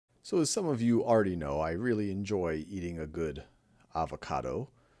So as some of you already know, I really enjoy eating a good avocado,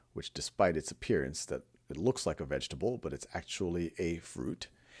 which despite its appearance that it looks like a vegetable, but it's actually a fruit.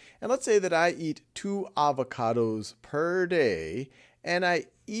 And let's say that I eat 2 avocados per day, and I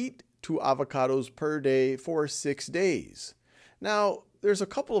eat 2 avocados per day for 6 days. Now, there's a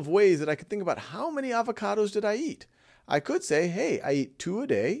couple of ways that I could think about how many avocados did I eat. I could say, hey, I eat 2 a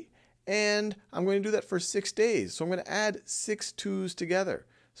day, and I'm going to do that for 6 days. So I'm going to add 6 2s together.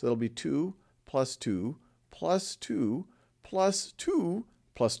 So that'll be 2 plus 2 plus 2 plus 2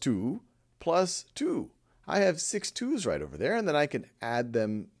 plus 2 plus 2. I have 6 2s right over there, and then I can add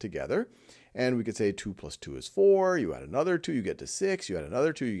them together. And we could say 2 plus 2 is 4. You add another 2, you get to 6. You add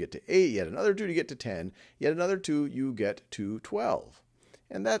another 2, you get to 8. You add another 2, you get to 10. Yet another 2, you get to 12.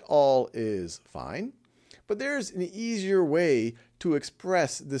 And that all is fine. But there's an easier way to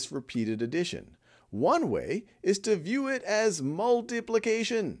express this repeated addition. One way is to view it as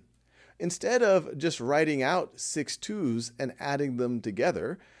multiplication. Instead of just writing out 6 2s and adding them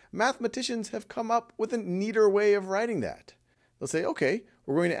together, mathematicians have come up with a neater way of writing that. They'll say, okay,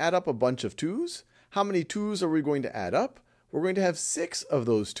 we're going to add up a bunch of 2s. How many 2s are we going to add up? We're going to have 6 of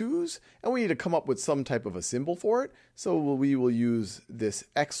those 2s, and we need to come up with some type of a symbol for it. So we will use this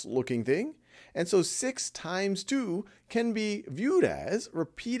X-looking thing. And so 6 times 2 can be viewed as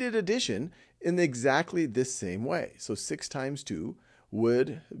repeated addition in exactly this same way. So 6 times 2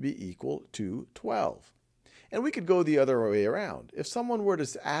 would be equal to 12. And we could go the other way around. If someone were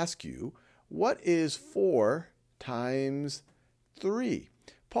to ask you, what is 4 times 3?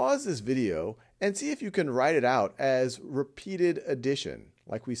 Pause this video and see if you can write it out as repeated addition,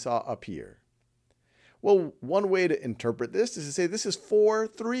 like we saw up here. Well, one way to interpret this is to say this is 4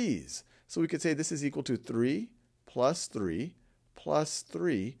 3s. So we could say this is equal to 3 plus 3 plus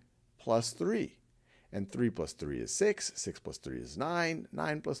 3 plus 3. And 3 plus 3 is 6, 6 plus 3 is 9,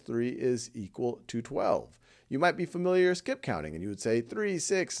 9 plus 3 is equal to 12. You might be familiar skip counting, and you would say 3,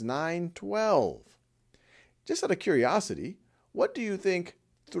 6, 9, 12. Just out of curiosity, what do you think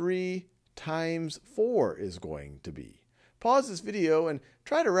 3 times 4 is going to be? Pause this video and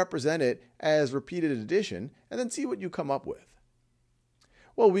try to represent it as repeated addition, and then see what you come up with.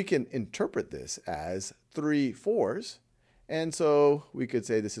 Well, we can interpret this as 3 4s, and so we could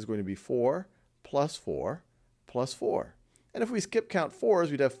say this is going to be 4 plus 4 plus 4. And if we skip count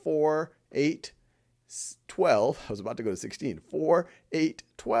 4s, we'd have 4, 8, 12. I was about to go to 16. 4, 8,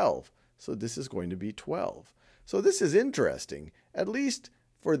 12. So this is going to be 12. So this is interesting. At least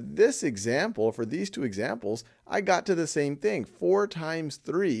for this example, for these 2 examples, I got to the same thing. 4 times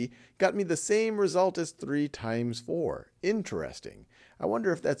 3 got me the same result as 3 times 4. Interesting. I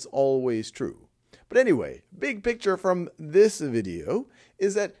wonder if that's always true. But anyway, big picture from this video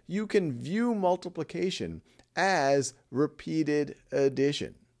is that you can view multiplication as repeated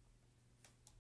addition.